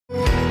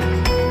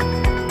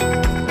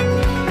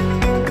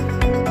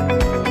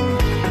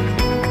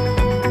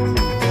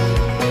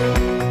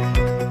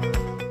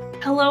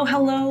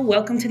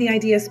welcome to the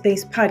Idea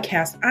Space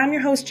podcast. I'm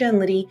your host, Jen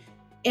Liddy,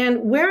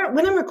 and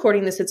when I'm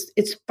recording this,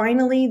 it's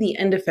finally the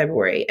end of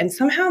February, and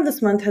somehow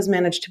this month has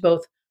managed to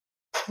both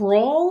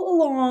crawl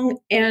along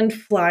and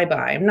fly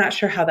by. I'm not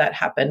sure how that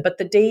happened, but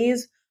the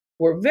days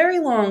were very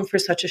long for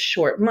such a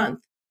short month.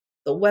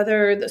 The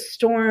weather, the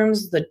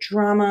storms, the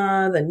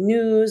drama, the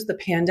news, the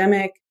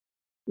pandemic,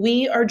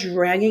 we are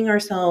dragging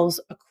ourselves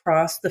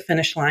across the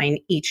finish line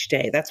each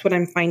day. That's what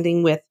I'm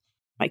finding with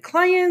my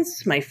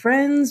clients, my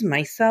friends,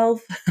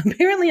 myself.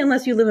 Apparently,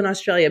 unless you live in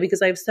Australia,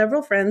 because I have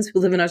several friends who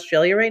live in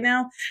Australia right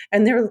now,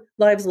 and their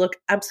lives look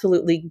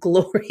absolutely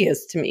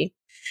glorious to me.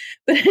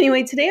 But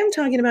anyway, today I'm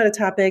talking about a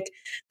topic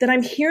that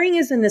I'm hearing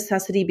is a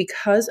necessity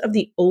because of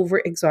the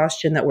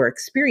overexhaustion that we're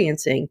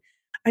experiencing.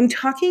 I'm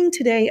talking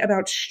today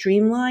about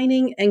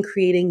streamlining and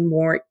creating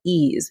more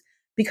ease,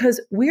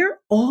 because we're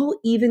all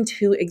even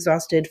too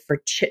exhausted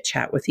for chit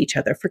chat with each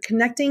other, for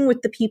connecting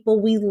with the people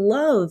we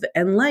love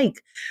and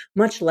like,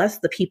 much less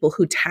the people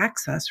who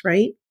tax us,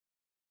 right?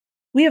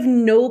 We have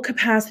no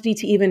capacity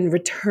to even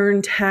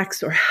return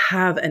tax or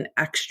have an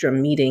extra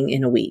meeting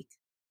in a week.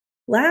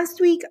 Last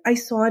week, I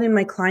saw it in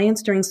my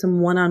clients during some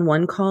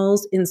one-on-one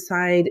calls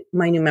inside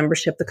my new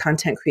membership, the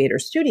Content Creator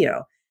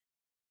Studio.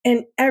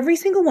 And every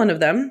single one of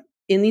them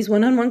in these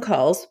one-on-one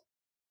calls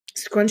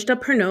scrunched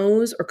up her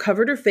nose or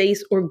covered her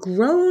face or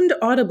groaned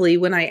audibly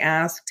when I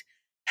asked,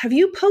 "Have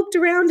you poked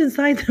around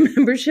inside the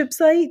membership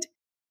site?"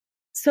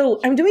 So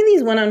I'm doing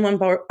these one-on-one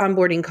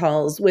onboarding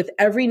calls with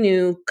every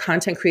new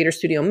Content Creator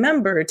Studio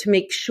member to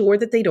make sure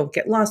that they don't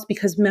get lost,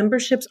 because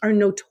memberships are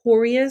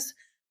notorious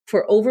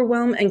for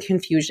overwhelm and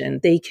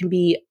confusion. They can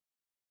be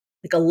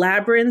like a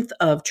labyrinth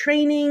of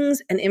trainings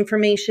and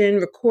information,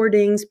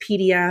 recordings,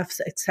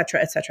 PDFs, et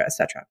cetera, et cetera, et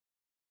cetera.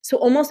 So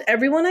almost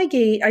everyone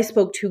I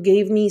spoke to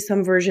gave me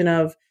some version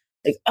of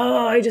like,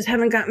 "Oh, I just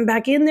haven't gotten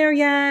back in there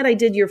yet. I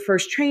did your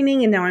first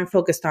training and now I'm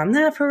focused on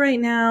that for right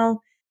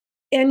now."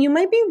 And you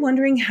might be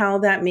wondering how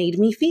that made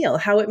me feel,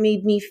 how it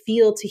made me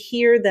feel to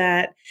hear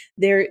that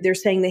they're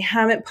saying they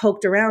haven't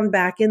poked around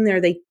back in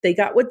there. They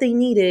got what they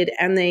needed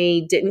and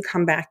they didn't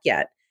come back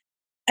yet.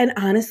 And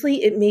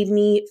honestly, it made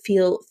me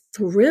feel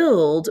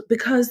thrilled,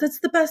 because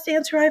that's the best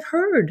answer I've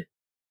heard.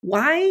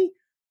 Why?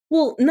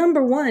 Well,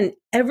 number one,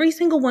 every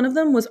single one of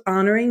them was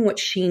honoring what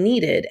she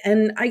needed.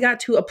 And I got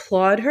to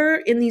applaud her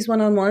in these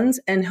one-on-ones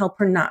and help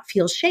her not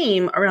feel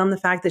shame around the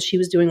fact that she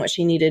was doing what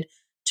she needed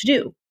to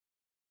do.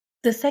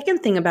 The second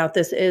thing about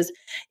this is,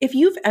 if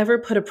you've ever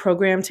put a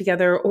program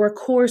together or a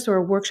course or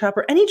a workshop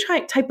or any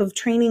type of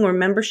training or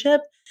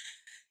membership,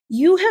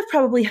 you have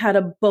probably had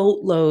a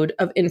boatload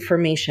of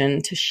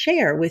information to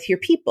share with your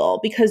people,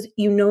 because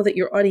you know that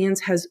your audience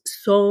has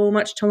so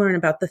much to learn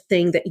about the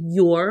thing that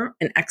you're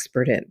an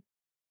expert in.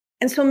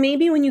 And so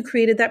maybe when you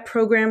created that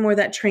program or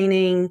that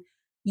training,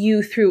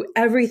 you threw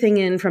everything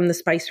in from the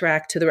spice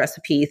rack to the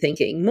recipe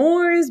thinking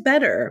more is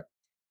better.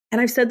 And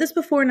I've said this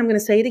before and I'm going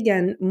to say it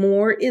again,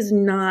 more is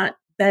not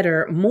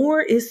better.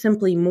 More is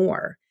simply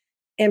more.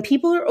 And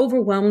people are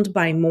overwhelmed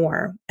by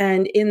more.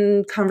 And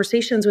in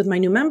conversations with my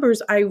new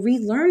members, I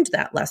relearned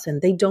that lesson.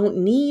 They don't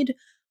need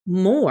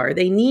more.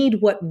 They need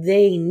what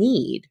they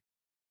need.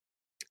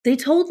 They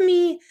told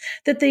me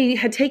that they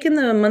had taken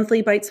the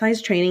monthly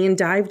bite-sized training and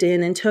dived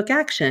in and took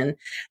action.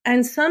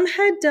 And some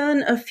had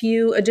done a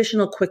few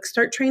additional quick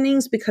start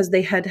trainings because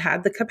they had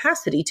had the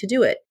capacity to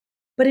do it.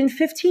 But in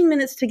 15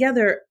 minutes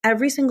together,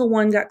 every single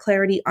one got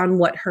clarity on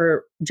what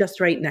her just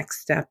right next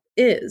step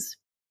is.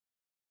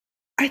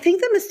 I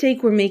think the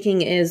mistake we're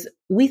making is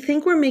we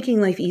think we're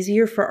making life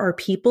easier for our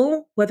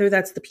people, whether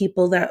that's the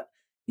people that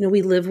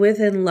we live with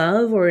and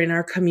love, or in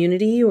our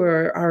community,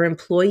 or our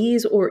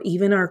employees, or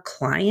even our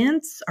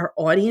clients, our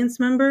audience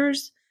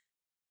members.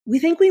 We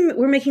think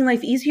we're making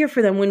life easier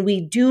for them when we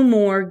do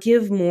more,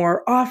 give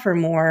more, offer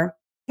more.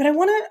 But I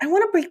want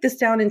to break this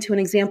down into an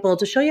example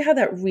to show you how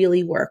that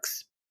really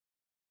works.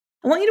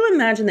 I want you to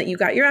imagine that you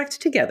got your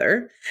act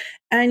together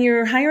and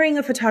you're hiring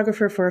a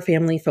photographer for a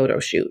family photo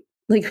shoot.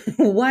 Like,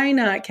 why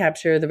not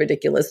capture the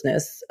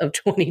ridiculousness of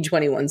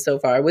 2021 so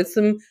far with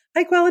some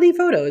high quality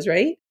photos,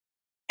 right?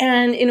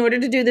 And in order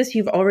to do this,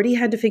 you've already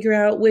had to figure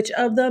out which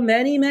of the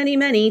many, many,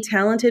 many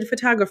talented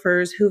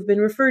photographers who've been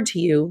referred to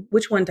you,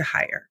 which one to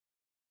hire.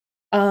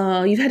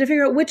 You've had to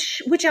figure out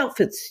which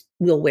outfits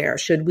we'll wear.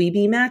 Should we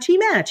be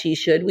matchy-matchy?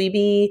 Should we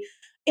be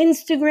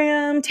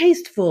Instagram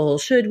tasteful?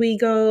 Should we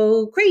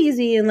go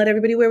crazy and let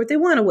everybody wear what they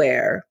want to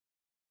wear?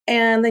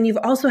 And then you've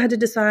also had to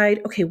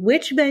decide, okay,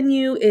 which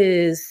venue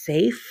is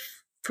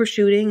safe for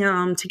shooting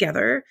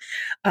together,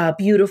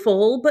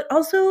 beautiful, but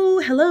also,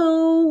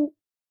 hello,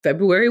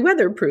 February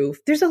weatherproof.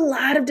 There's a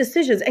lot of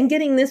decisions, and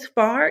getting this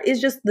far is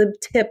just the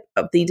tip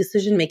of the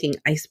decision-making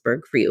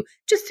iceberg for you,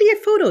 just to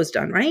get photos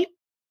done, right?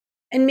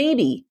 And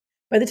maybe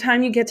by the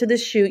time you get to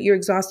this shoot, you're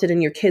exhausted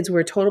and your kids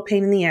were a total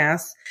pain in the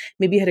ass.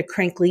 Maybe you had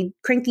a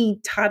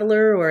cranky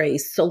toddler or a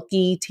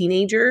sulky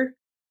teenager.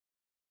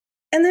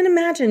 And then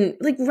imagine,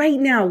 like right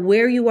now,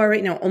 where you are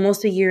right now,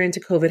 almost a year into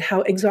COVID,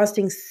 how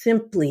exhausting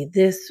simply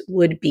this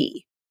would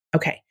be.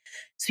 Okay,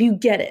 so you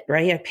get it,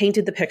 right? I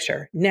painted the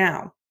picture.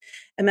 Now,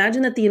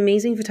 Imagine that the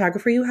amazing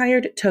photographer you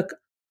hired took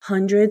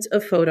hundreds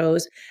of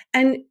photos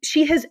and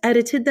she has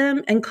edited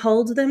them and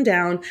culled them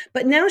down,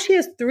 but now she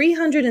has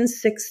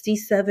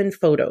 367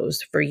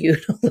 photos for you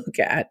to look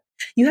at.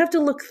 You have to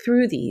look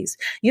through these.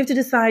 You have to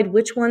decide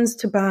which ones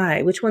to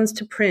buy, which ones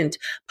to print,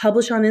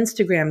 publish on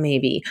Instagram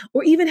maybe,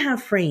 or even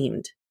have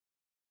framed.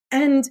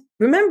 And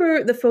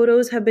remember, the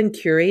photos have been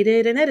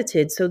curated and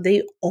edited, so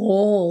they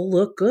all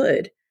look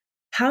good.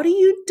 How do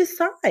you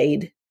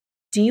decide?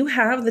 Do you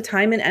have the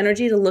time and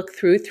energy to look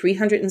through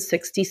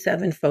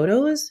 367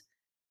 photos?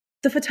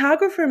 The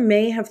photographer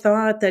may have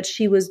thought that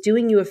she was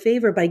doing you a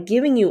favor by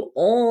giving you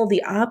all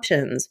the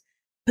options,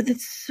 but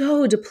it's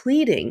so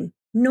depleting.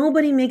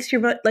 Nobody makes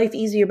your life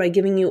easier by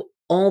giving you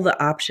all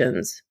the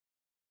options.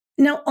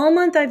 Now, all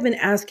month I've been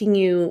asking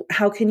you,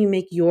 how can you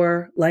make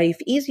your life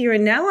easier?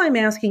 And now I'm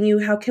asking you,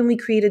 how can we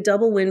create a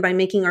double win by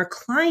making our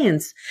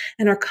clients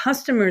and our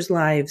customers'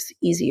 lives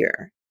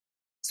easier?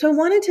 So I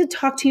wanted to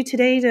talk to you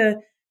today to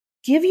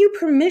give you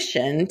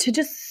permission to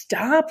just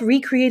stop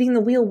recreating the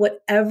wheel.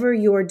 Whatever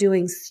you're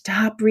doing,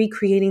 stop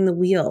recreating the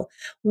wheel.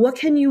 What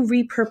can you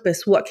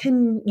repurpose? What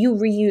can you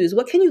reuse?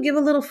 What can you give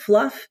a little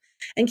fluff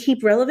and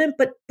keep relevant,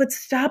 but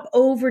stop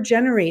over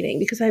generating,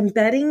 because I'm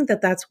betting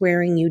that that's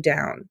wearing you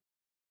down.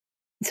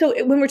 So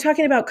when we're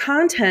talking about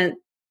content,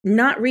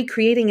 not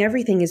recreating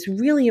everything is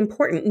really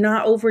important.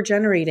 Not over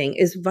generating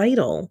is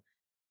vital.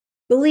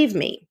 Believe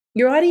me,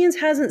 your audience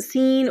hasn't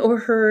seen or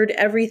heard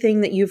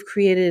everything that you've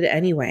created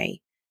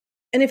anyway.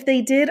 And if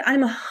they did,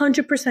 I'm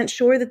 100%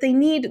 sure that they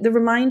need the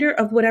reminder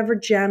of whatever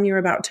gem you're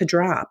about to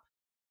drop.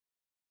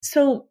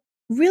 So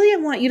really, I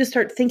want you to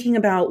start thinking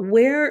about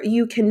where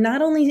you can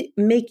not only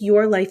make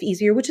your life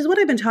easier, which is what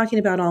I've been talking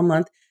about all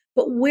month,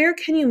 but where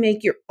can you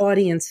make your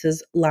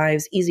audience's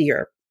lives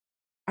easier?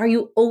 Are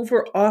you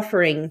over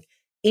offering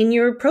in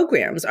your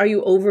programs? Are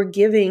you over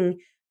giving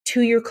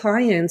to your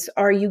clients?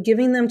 Are you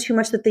giving them too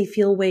much that they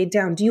feel weighed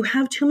down? Do you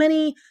have too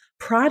many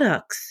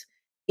products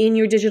in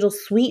your digital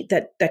suite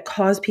that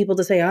cause people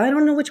to say, I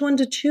don't know which one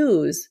to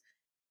choose?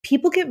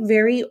 People get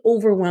very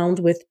overwhelmed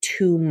with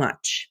too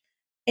much.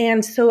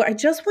 And so I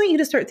just want you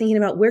to start thinking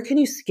about, where can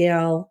you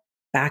scale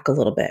back a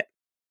little bit?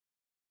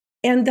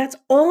 And that's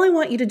all I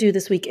want you to do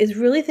this week, is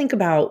really think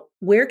about,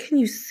 where can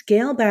you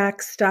scale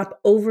back, stop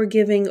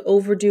overgiving,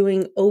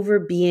 overdoing,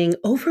 overbeing,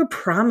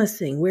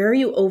 overpromising? Where are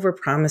you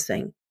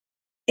overpromising?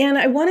 And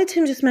I wanted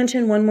to just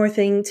mention one more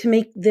thing to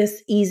make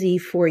this easy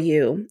for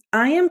you.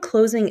 I am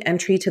closing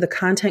entry to the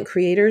Content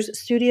Creators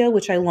Studio,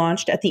 which I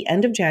launched at the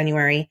end of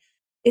January.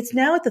 It's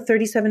now at the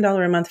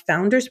 $37 a month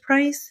founder's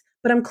price,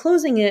 but I'm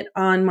closing it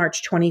on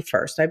March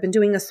 21st. I've been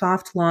doing a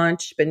soft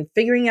launch, been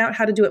figuring out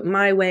how to do it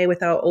my way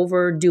without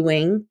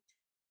overdoing.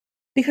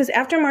 Because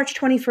after March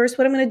 21st,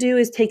 what I'm going to do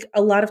is take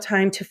a lot of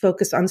time to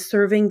focus on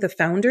serving the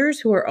founders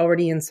who are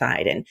already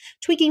inside and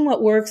tweaking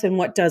what works and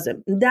what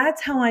doesn't.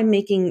 That's how I'm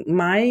making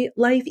my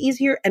life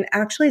easier. And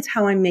actually, it's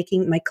how I'm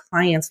making my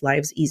clients'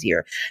 lives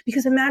easier.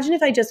 Because imagine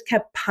if I just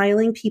kept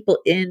piling people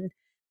in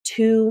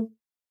to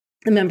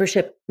the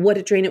membership, what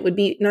a drain it would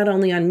be, not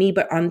only on me,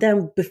 but on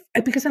them,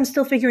 because I'm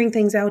still figuring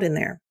things out in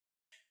there.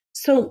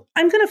 So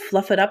I'm going to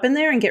fluff it up in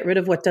there and get rid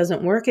of what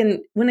doesn't work. And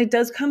when it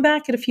does come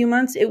back in a few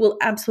months, it will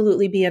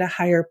absolutely be at a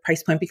higher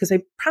price point, because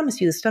I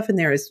promise you the stuff in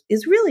there is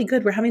really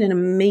good. We're having an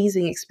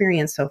amazing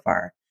experience so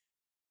far.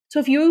 So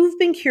if you've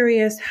been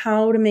curious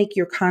how to make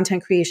your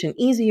content creation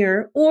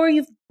easier, or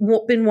you've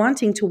been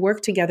wanting to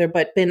work together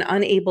but been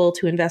unable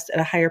to invest at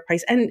a higher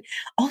price, and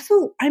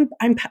also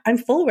I'm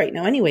full right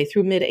now anyway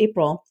through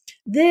mid-April,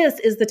 this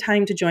is the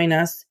time to join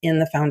us in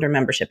the founder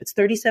membership. It's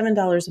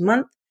 $37 a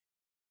month.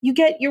 You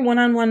get your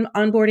one-on-one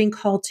onboarding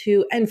call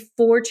too, and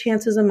 4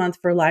 chances a month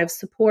for live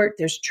support.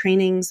 There's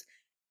trainings,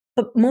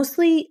 but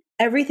mostly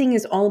everything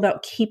is all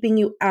about keeping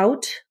you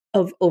out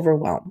of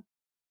overwhelm.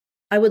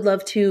 I would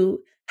love to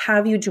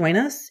have you join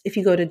us. If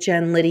you go to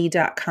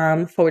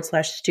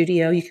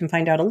jenliddy.com/studio, you can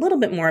find out a little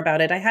bit more about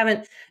it. I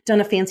haven't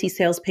done a fancy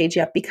sales page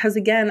yet, because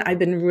again, I've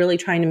been really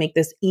trying to make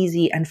this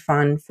easy and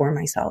fun for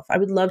myself. I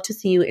would love to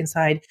see you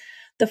inside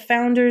the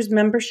founders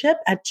membership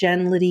at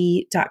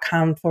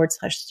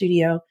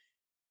jenliddy.com/studio.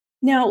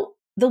 Now,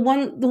 the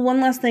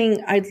one last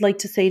thing I'd like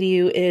to say to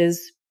you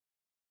is,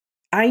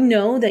 I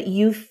know that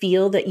you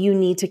feel that you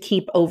need to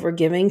keep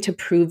overgiving to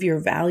prove your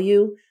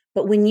value,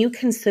 but when you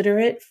consider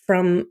it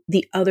from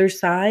the other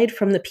side,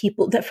 from the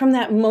people that from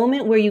that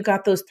moment where you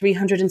got those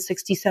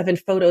 367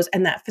 photos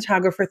and that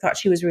photographer thought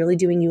she was really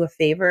doing you a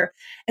favor,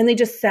 and they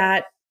just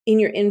sat in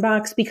your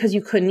inbox because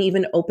you couldn't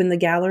even open the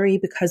gallery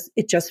because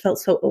it just felt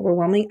so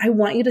overwhelming. I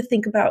want you to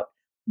think about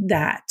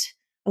that.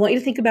 I want you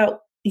to think about,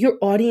 your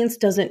audience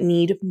doesn't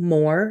need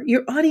more.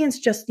 Your audience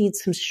just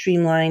needs some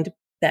streamlined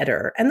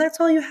better. And that's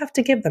all you have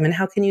to give them. And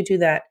how can you do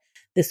that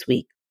this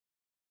week?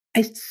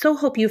 I so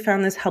hope you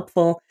found this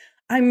helpful.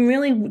 I'm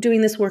really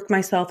doing this work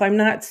myself. I'm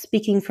not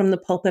speaking from the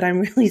pulpit.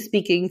 I'm really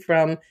speaking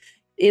from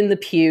in the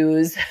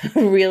pews,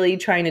 really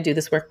trying to do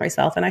this work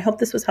myself. And I hope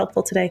this was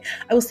helpful today.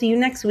 I will see you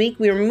next week.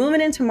 We are moving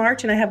into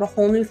March, and I have a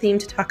whole new theme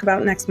to talk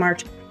about next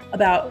March,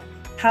 about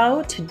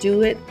how to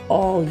do it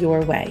all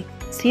your way.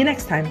 See you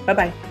next time.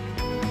 Bye-bye.